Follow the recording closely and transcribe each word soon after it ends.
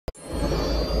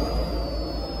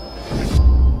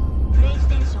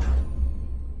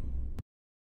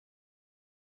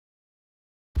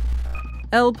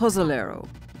El Pozzolero,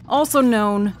 also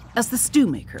known as the Stew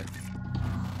Maker.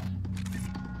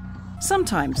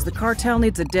 Sometimes the cartel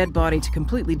needs a dead body to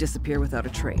completely disappear without a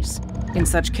trace. In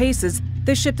such cases,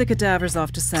 they ship the cadavers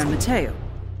off to San Mateo.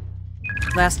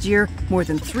 Last year, more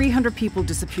than 300 people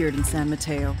disappeared in San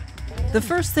Mateo. The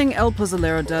first thing El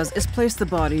Pozzolero does is place the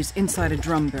bodies inside a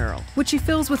drum barrel, which he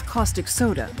fills with caustic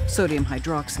soda, sodium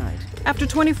hydroxide. After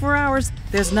 24 hours,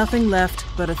 there's nothing left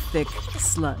but a thick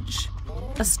sludge.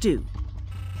 A stew.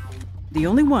 The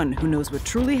only one who knows what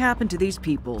truly happened to these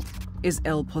people is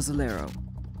El Pozzolero,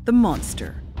 the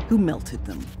monster who melted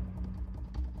them.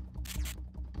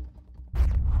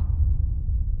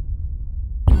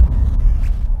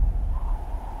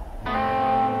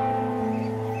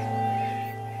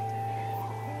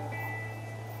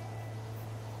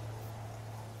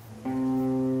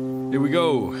 Here we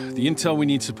go. The intel we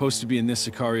need's supposed to be in this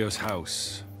Sicario's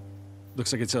house.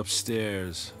 Looks like it's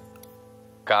upstairs.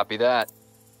 Copy that.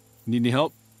 Need any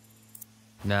help?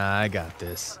 Nah, I got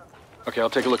this. Okay,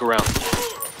 I'll take a look around.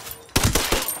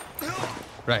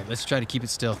 Right, let's try to keep it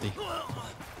stealthy.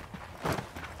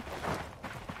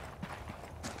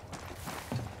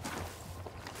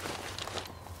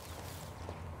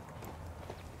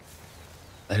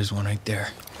 There's one right there.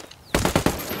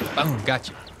 Boom, got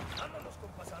you.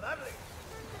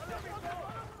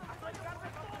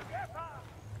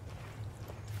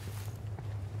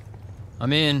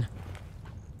 I'm in.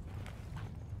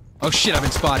 Oh shit, I've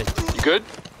been spotted. You good?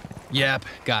 Yep,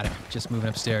 got him. Just moving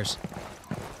upstairs.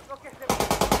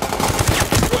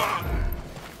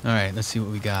 Alright, let's see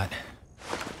what we got.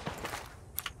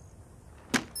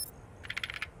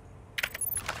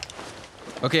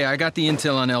 Okay, I got the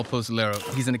intel on El Pozzolero.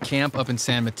 He's in a camp up in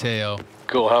San Mateo.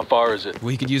 Cool, how far is it?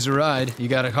 We could use a ride. You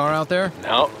got a car out there?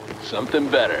 No, something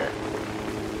better.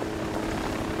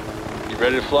 You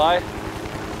ready to fly?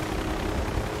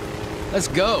 Let's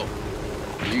go.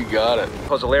 You got it.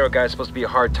 Pozzolero guy's supposed to be a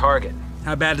hard target.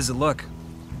 How bad does it look?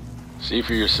 See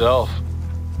for yourself.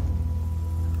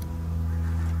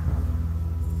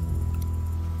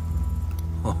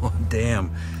 Oh,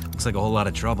 damn. Looks like a whole lot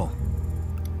of trouble.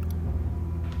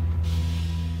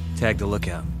 Tag the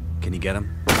lookout. Can you get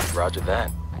him? Roger that.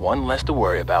 One less to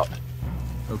worry about.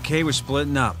 Okay, we're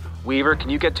splitting up. Weaver, can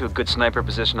you get to a good sniper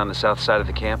position on the south side of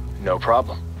the camp? No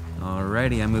problem.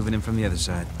 Alrighty, I'm moving in from the other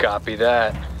side. Copy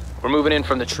that. We're moving in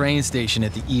from the Train station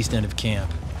at the east end of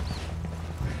camp.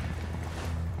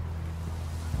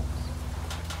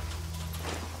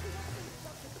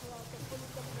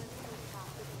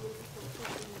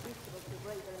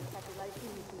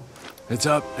 It's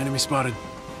up. Enemy spotted.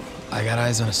 I got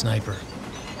eyes on a sniper.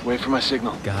 Wait for my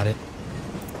signal. Got it.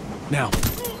 Now.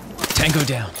 Tango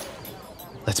down.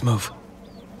 Let's move.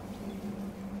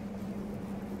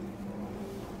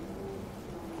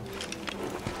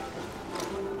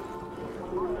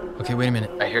 Okay, wait a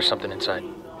minute. I hear something inside.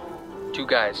 Two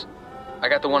guys. I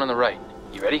got the one on the right.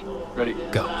 You ready? Ready.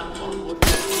 Go.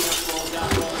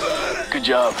 Good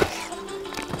job.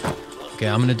 Okay,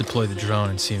 I'm gonna deploy the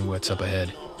drone and see what's up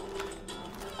ahead.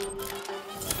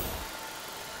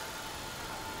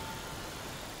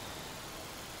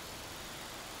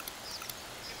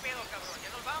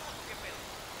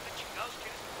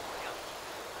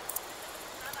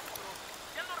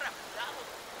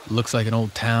 Looks like an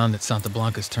old town that Santa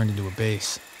Blanca's turned into a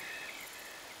base.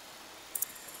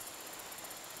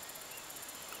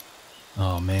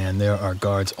 Oh man, there are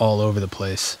guards all over the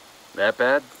place. That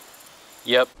bad?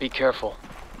 Yep, be careful.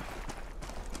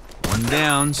 One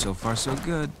down, so far so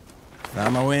good.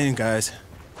 Found my way in, guys.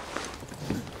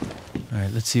 All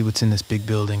right, let's see what's in this big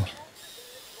building.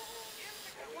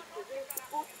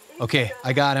 Okay,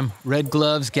 I got him. Red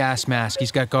gloves, gas mask.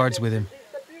 He's got guards with him.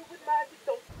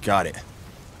 Got it.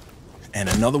 And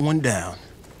another one down.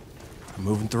 I'm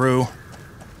moving through.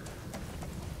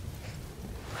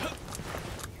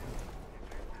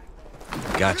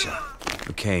 Gotcha.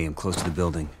 Okay, I'm close to the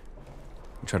building.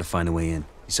 I'll try to find a way in.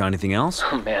 You saw anything else?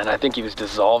 Oh man, I think he was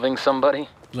dissolving somebody.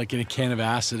 Like in a can of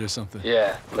acid or something.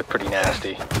 Yeah, looked pretty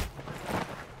nasty.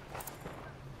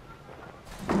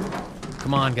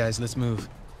 Come on, guys, let's move.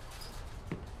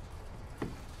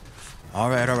 All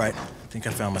right, all right. I think I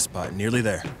found my spot. Nearly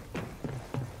there.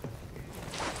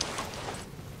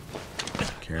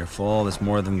 Careful, there's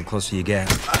more of them the closer you get.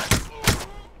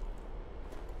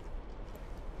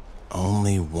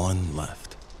 Only one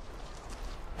left.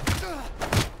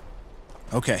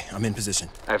 Okay, I'm in position.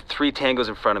 I have 3 tangos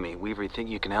in front of me. Weaver, you think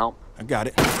you can help? I got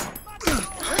it.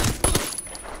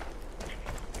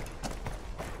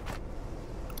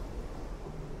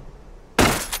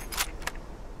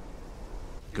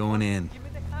 Going in.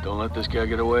 Don't let this guy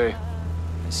get away.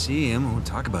 See him, we'll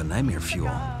talk about nightmare fuel.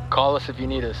 Call us if you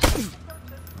need us.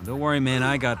 Don't worry, man,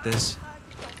 I got this.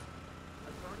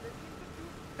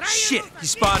 Shit, he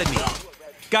spotted me.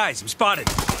 Guys, I'm spotted.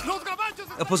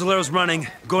 El Pozolero's running.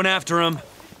 I'm going after him.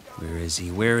 Where is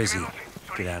he? Where is he?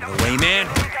 Get out of the way, man.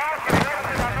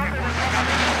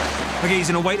 Okay, he's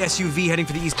in a white SUV heading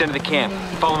for the east end of the camp.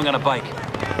 Following on a bike.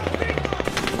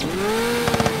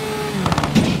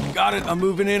 Got it. I'm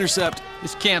moving to intercept.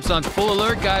 This camp's on full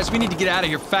alert, guys. We need to get out of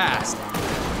here fast.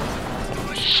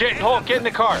 Shit, Hulk, get in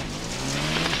the car.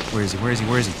 Where is he? Where is he?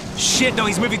 Where is he? Shit, no,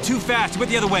 he's moving too fast. He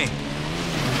went the other way.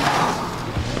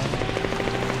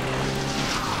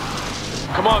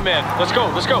 Come on, man. Let's go,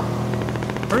 let's go.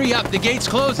 Hurry up, the gate's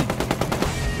closing.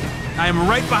 I am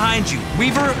right behind you.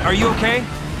 Weaver, are you okay?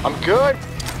 I'm good.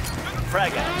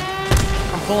 Frag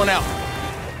out. I'm pulling out.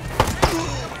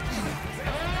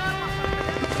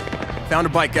 Found a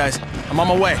bike, guys. I'm on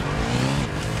my way.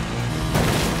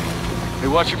 Hey,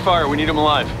 watch your fire. We need him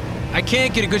alive. I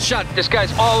can't get a good shot. This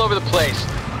guy's all over the place.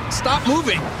 Stop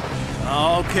moving.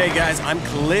 Okay, guys, I'm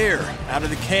clear. Out of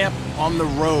the camp, on the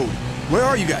road. Where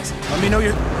are you guys? Let me know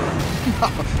you're...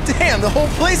 Damn, the whole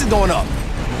place is going up.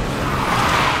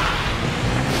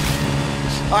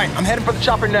 All right, I'm heading for the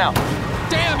chopper now.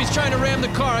 Damn, he's trying to ram the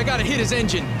car. I gotta hit his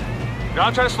engine. No,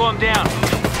 I'm trying to slow him down.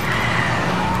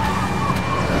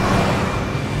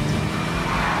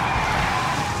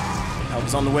 Help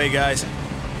is on the way, guys.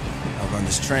 I'll run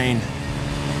this train.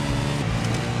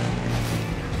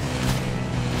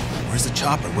 Where's the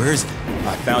chopper? Where is it?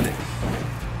 I found it.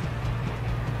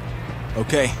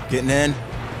 Okay, getting in.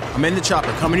 I'm in the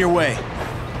chopper, coming your way.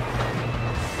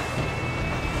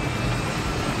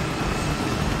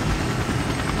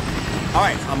 All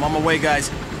right, I'm on my way, guys.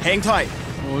 Hang tight.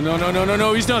 Oh, no, no, no, no,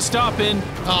 no. He's not stopping.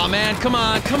 Oh man, come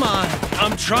on, come on.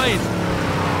 I'm trying.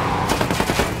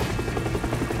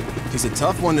 He's a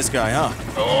tough one, this guy, huh?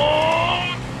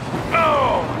 Oh,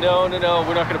 no, no, no.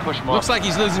 We're not going to push him off. Looks like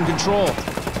he's losing control.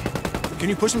 Can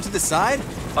you push him to the side?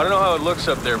 I don't know how it looks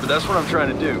up there, but that's what I'm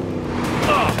trying to do.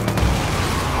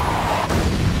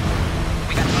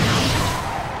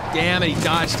 Damn it, he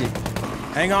dodged it.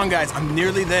 Hang on, guys. I'm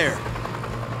nearly there.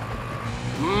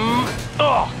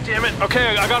 Oh, damn it.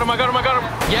 Okay, I got him, I got him, I got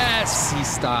him. Yes, he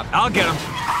stopped. I'll get him.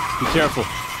 Be careful.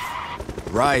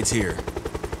 Ride's here.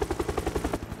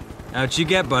 Out you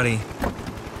get, buddy.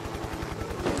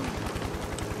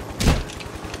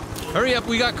 Hurry up,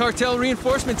 we got cartel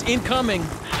reinforcements incoming.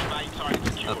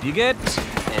 Up you get.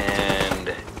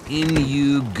 And In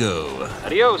you go.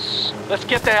 adios. Let's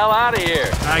get the hell out of here.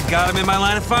 I got him in my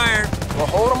line of fire. Well,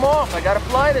 hold him off. I gotta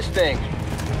fly this thing.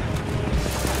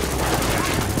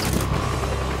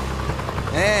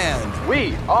 And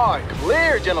We are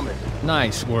clear, gentlemen.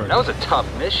 Nice work. That was a tough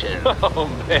mission. Oh,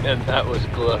 man, that was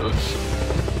close.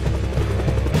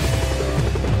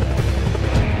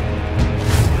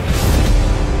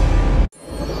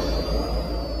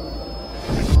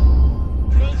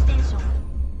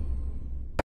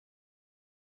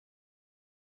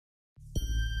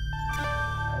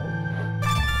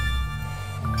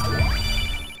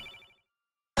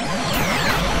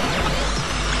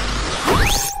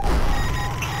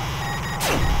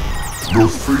 Your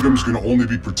freedoms can only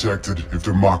be protected if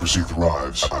democracy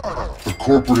thrives. The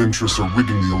corporate interests are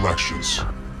rigging the elections.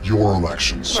 Your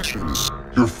elections.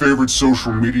 Your favorite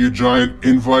social media giant,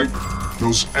 Invite,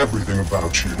 knows everything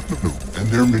about you. And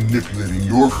they're manipulating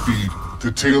your feed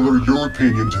to tailor your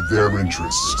opinion to their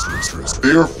interests.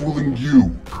 They are fooling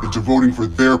you into voting for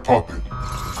their puppet,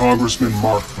 Congressman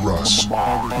Mark Thruss.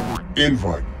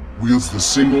 Invite wields the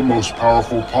single most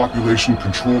powerful population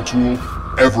control tool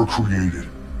ever created.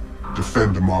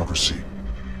 Defend democracy.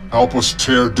 Help us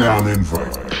tear down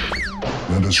Invite.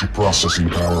 Lend us your processing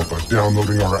power by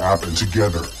downloading our app, and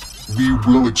together, we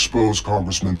will expose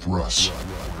Congressman Thruss.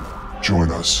 Join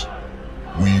us.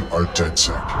 We are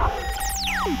DedSec.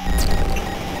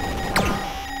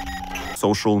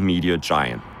 Social media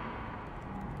giant.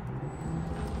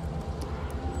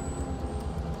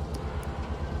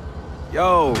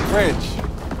 Yo, French.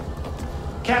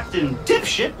 Captain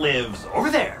Dipshit lives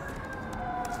over there.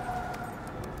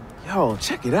 Yo,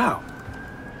 check it out.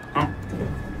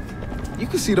 You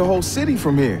can see the whole city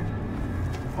from here.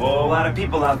 Whole lot of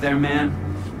people out there, man.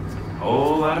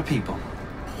 Whole lot of people.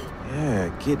 Yeah,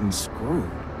 getting screwed.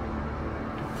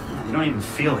 You don't even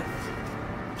feel it.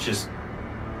 It's just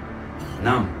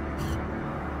numb.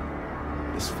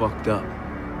 It's fucked up.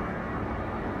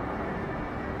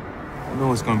 I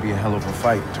know it's gonna be a hell of a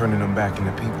fight turning them back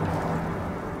into people.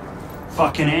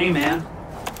 Fucking A, man.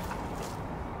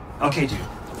 Okay, dude.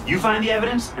 You find the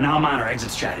evidence, and I'll mount our exit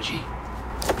strategy.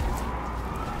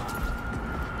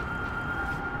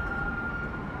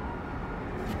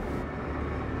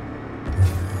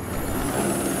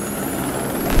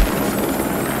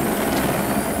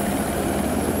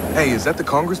 Hey, is that the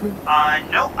congressman?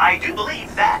 No, I do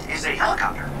believe that is a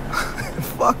helicopter.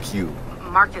 Fuck you.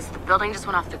 Marcus, the building just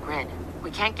went off the grid.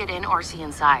 We can't get in or see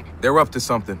inside. They're up to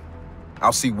something.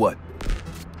 I'll see what.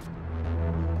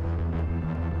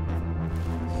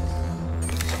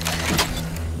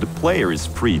 The player is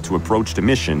free to approach the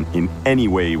mission in any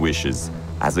way he wishes,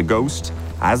 as a ghost,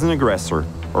 as an aggressor,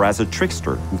 or as a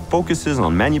trickster who focuses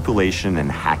on manipulation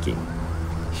and hacking.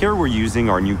 Here we're using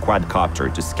our new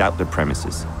quadcopter to scout the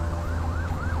premises.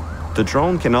 The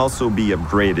drone can also be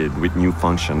upgraded with new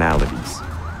functionalities.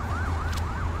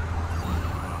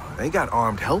 They got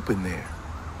armed help in there.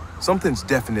 Something's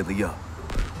definitely up.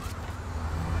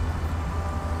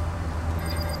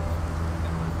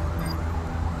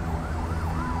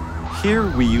 Here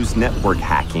we use network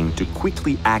hacking to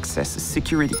quickly access a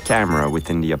security camera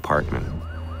within the apartment.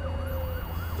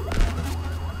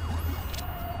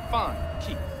 Fine,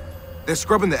 keep. They're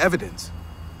scrubbing the evidence.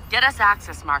 Get us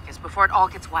access, Marcus, before it all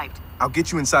gets wiped. I'll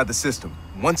get you inside the system.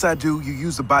 Once I do, you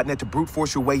use the botnet to brute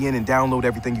force your way in and download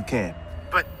everything you can.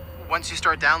 But once you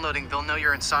start downloading, they'll know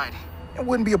you're inside. It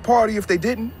wouldn't be a party if they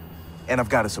didn't. And I've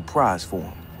got a surprise for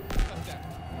them.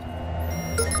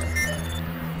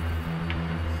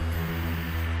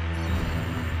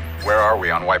 Where are we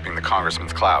on wiping the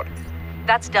Congressman's cloud?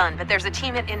 That's done, but there's a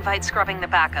team at Invite scrubbing the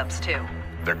backups, too.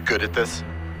 They're good at this?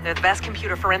 They're the best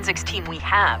computer forensics team we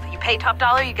have. You pay top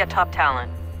dollar, you get top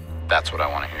talent. That's what I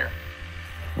want to hear.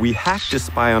 We hack to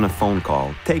spy on a phone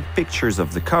call, take pictures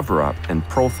of the cover-up, and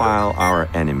profile our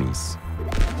enemies.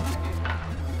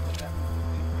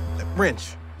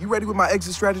 Wrench, you ready with my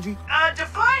exit strategy?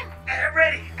 Define.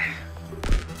 Ready.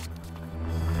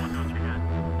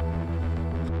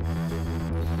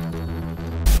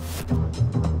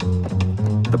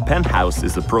 The penthouse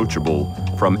is approachable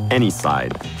from any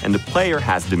side, and the player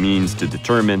has the means to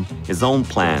determine his own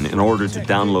plan in order to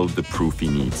download the proof he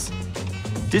needs.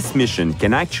 This mission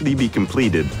can actually be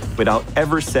completed without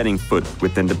ever setting foot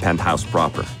within the penthouse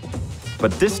proper.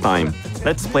 But this time,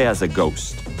 let's play as a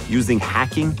ghost, using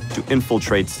hacking to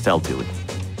infiltrate stealthily.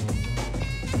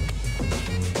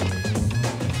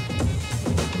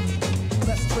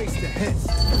 Let's trace the hits,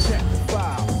 check the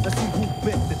file. Let's see who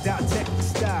bit the didactic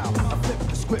style. I flip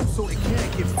the script so they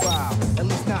can't get filed. At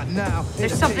least not now.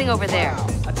 There's something over there.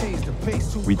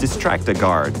 We distract the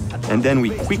guard, and then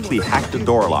we quickly hack the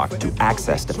door lock to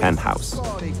access the penthouse.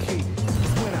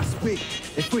 When I speak,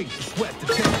 they freak to sweat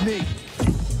the technique.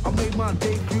 I made my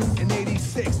debut in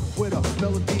 '86 with a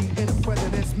melody in the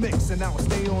president's mix, and now I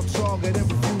stay on target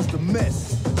and refuse to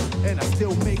miss. And I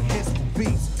still make hits for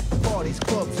beats, parties,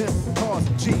 clubs, and cars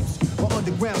and jeeps. My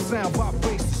underground sound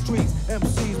vibrates the streets.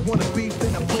 MCs wanna beef,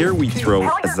 then I Here we throw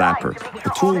a zapper, a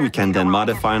tool we can then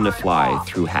modify on the fly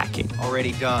through hacking.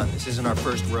 Already done. This isn't our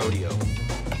first rodeo.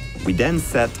 We then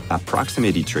set a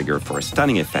proximity trigger for a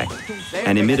stunning effect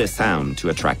and emit a sound to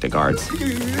attract the guards.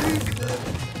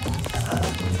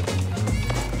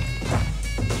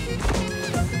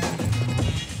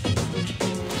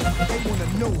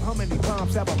 Know how many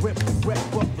bombs have I ripped and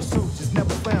wrecked, but researchers never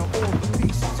found all the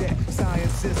pieces yet.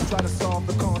 Scientists try to solve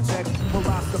the context.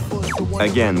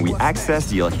 Again, we access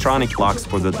the electronic locks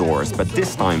for the doors, but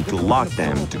this time to lock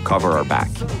them to cover our back.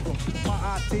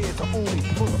 My ideas are only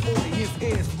for the audience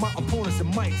ears. My opponents, it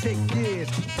might take years.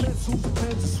 Pencils, pens,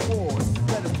 and swords.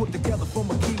 Let us put together from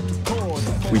a keep to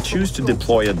cause. We choose to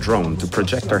deploy a drone to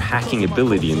project our hacking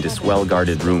ability in this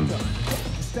well-guarded room.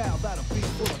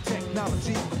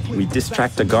 We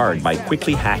distract the guard by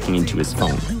quickly hacking into his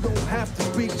phone. You don't have to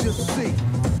speak, just see.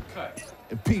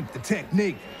 And peep the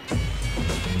technique.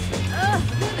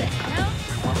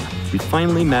 We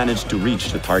finally managed to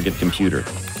reach the target computer.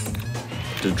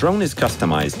 The drone is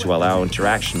customized to allow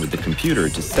interaction with the computer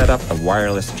to set up a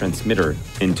wireless transmitter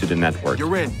into the network.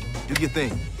 You're in. Do your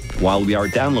thing. While we are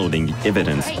downloading the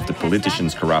evidence of the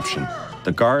politician's corruption,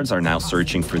 the guards are now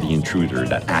searching for the intruder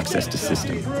that accessed the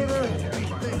system.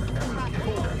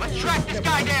 Track this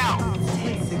guy down!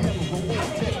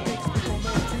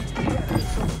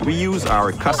 We use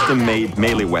our custom-made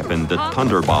melee weapon, the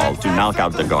Thunderball, to knock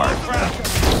out the guard.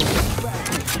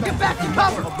 Get back to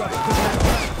cover!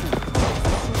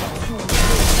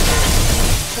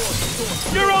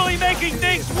 You're only making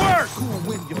things worse!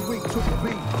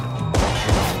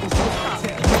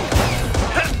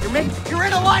 You're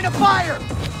in a line of fire!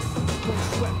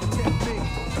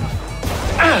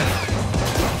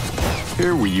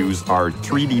 Here we use our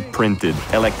 3D printed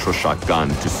electroshock gun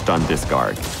to stun this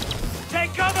guard.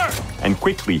 Take cover! And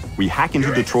quickly, we hack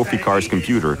into the trophy car's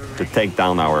computer to take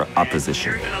down our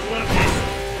opposition.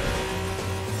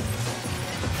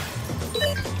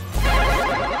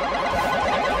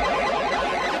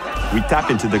 We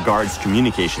tap into the guard's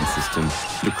communication system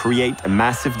to create a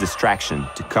massive distraction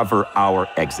to cover our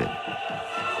exit.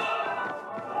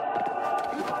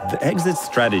 The exit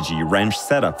strategy Wrench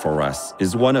set up for us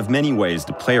is one of many ways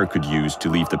the player could use to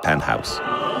leave the penthouse.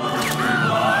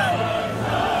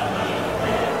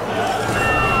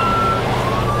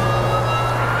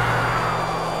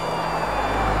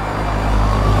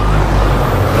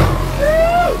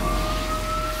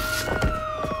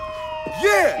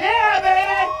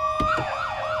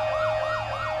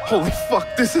 Holy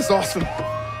fuck, this is awesome.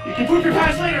 You can poop your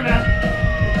pants later, man.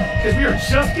 Because we are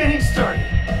just getting started.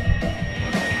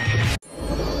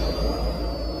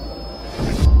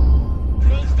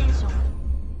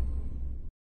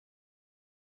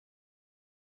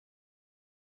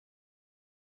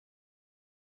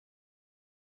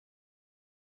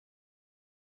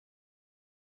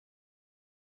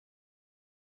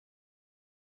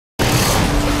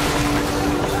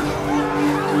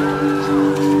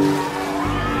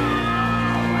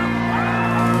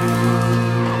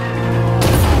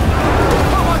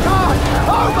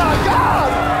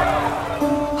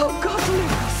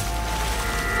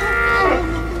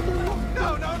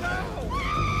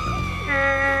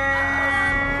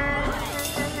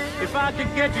 If I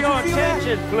could get your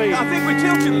attention, please. I think we're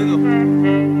tilting a little.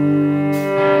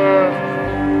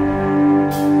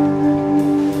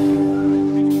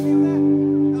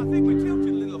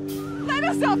 Let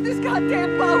us off this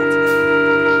goddamn boat!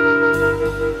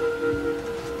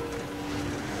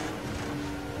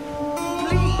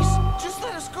 Please, just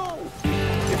let us go.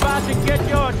 If I could get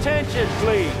your attention,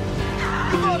 please.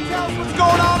 You gonna tell us what's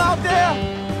going on out there?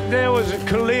 There was a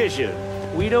collision.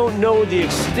 We don't know the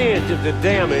extent of the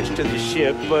damage to the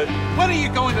ship, but... When are you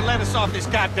going to let us off this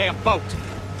goddamn boat?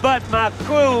 But my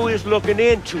crew is looking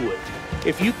into it.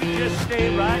 If you can just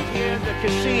stay right here in the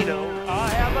casino, I'll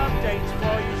have updates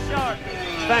for you shortly.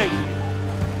 Thank you.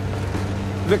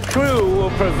 The crew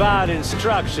will provide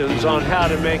instructions on how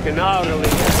to make an orderly...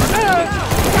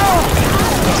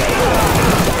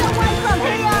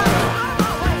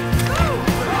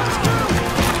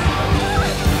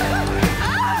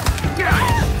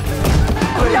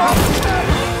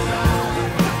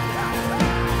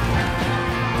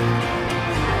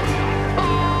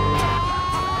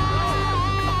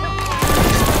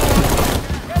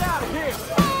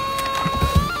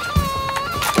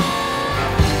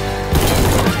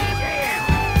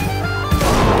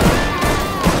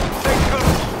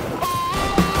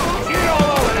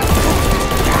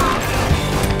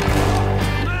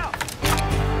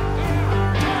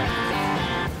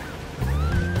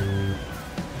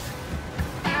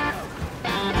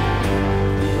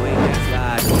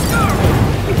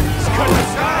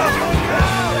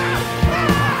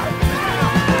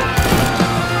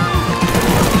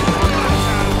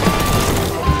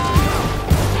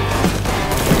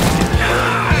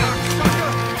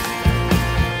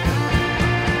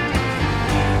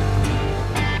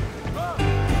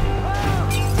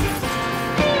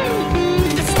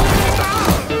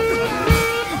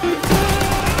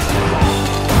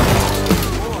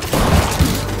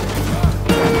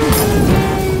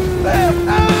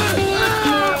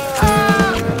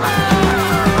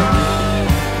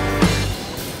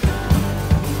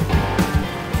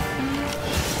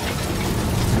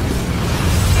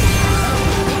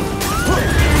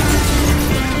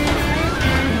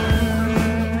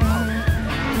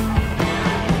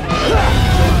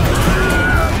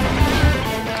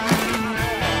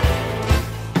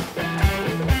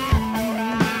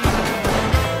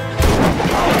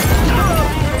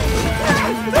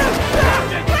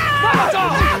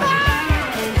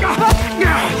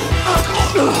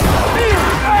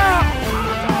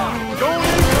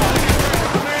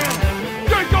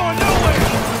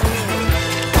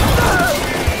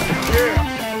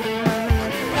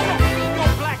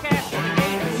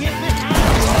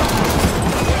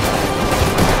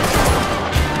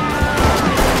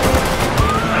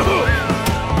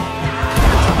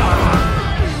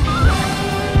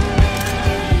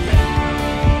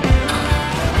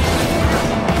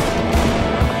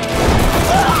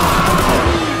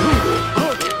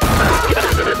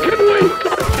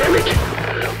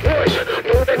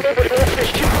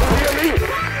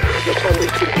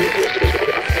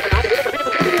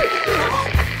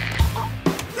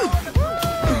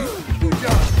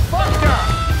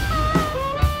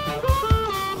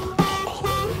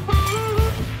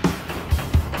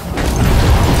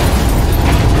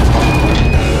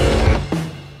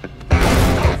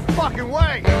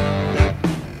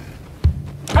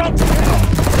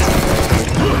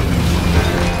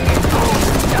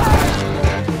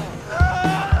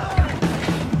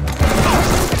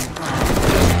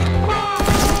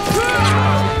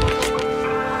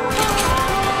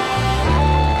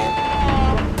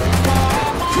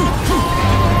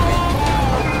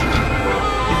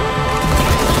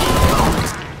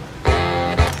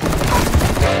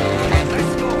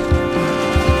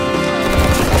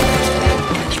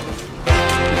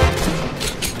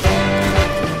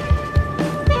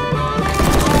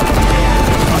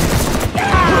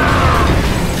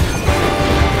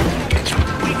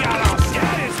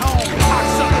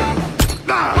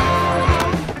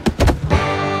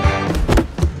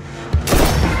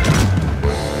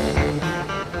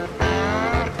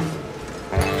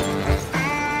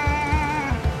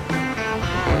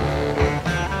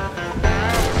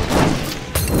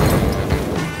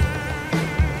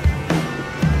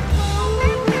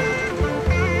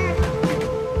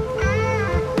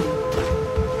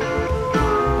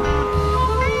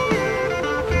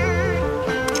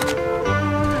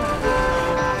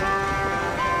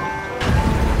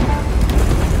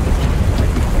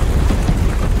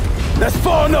 That's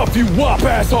far enough, you wop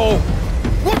asshole!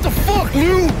 What the fuck,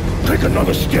 Lou? Take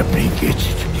another step and he gets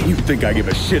you. You think I give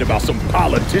a shit about some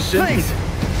politician?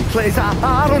 Please,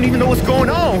 I don't even know what's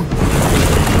going on.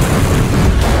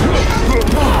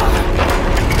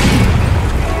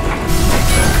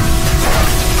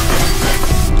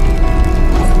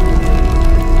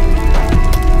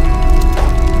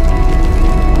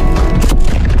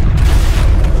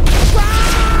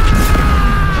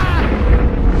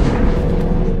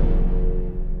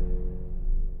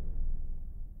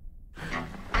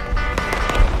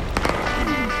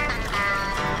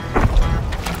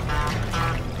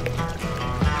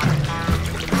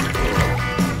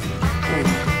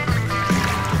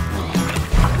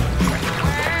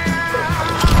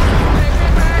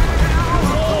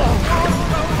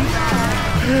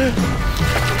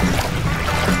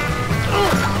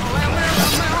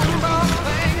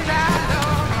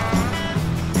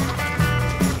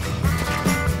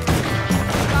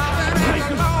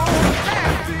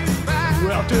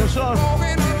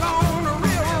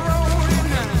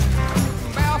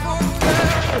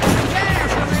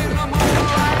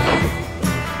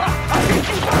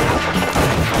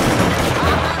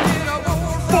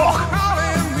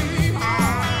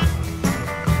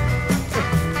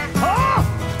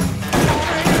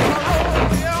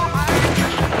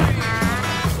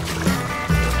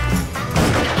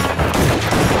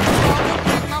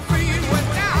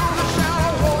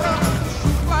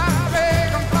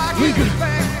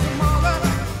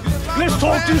 Let's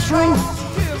talk this through.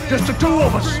 Just the two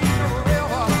of us.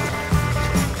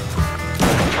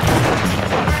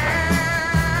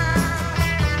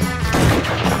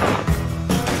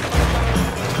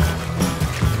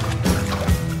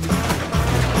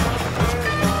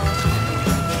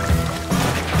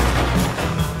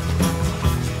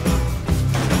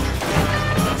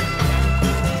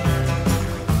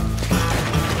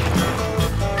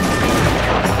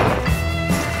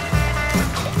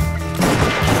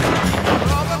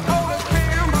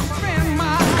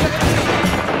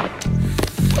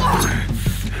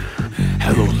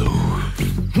 Hello,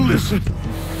 Lou. Listen,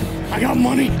 I got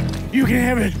money. You can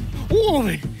have it. All of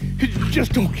it.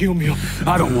 Just don't kill me.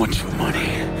 I don't want your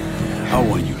money. I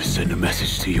want you to send a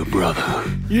message to your brother.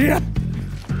 Yeah?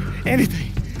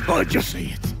 Anything. Oh, just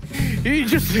say it.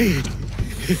 Just say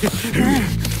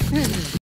it.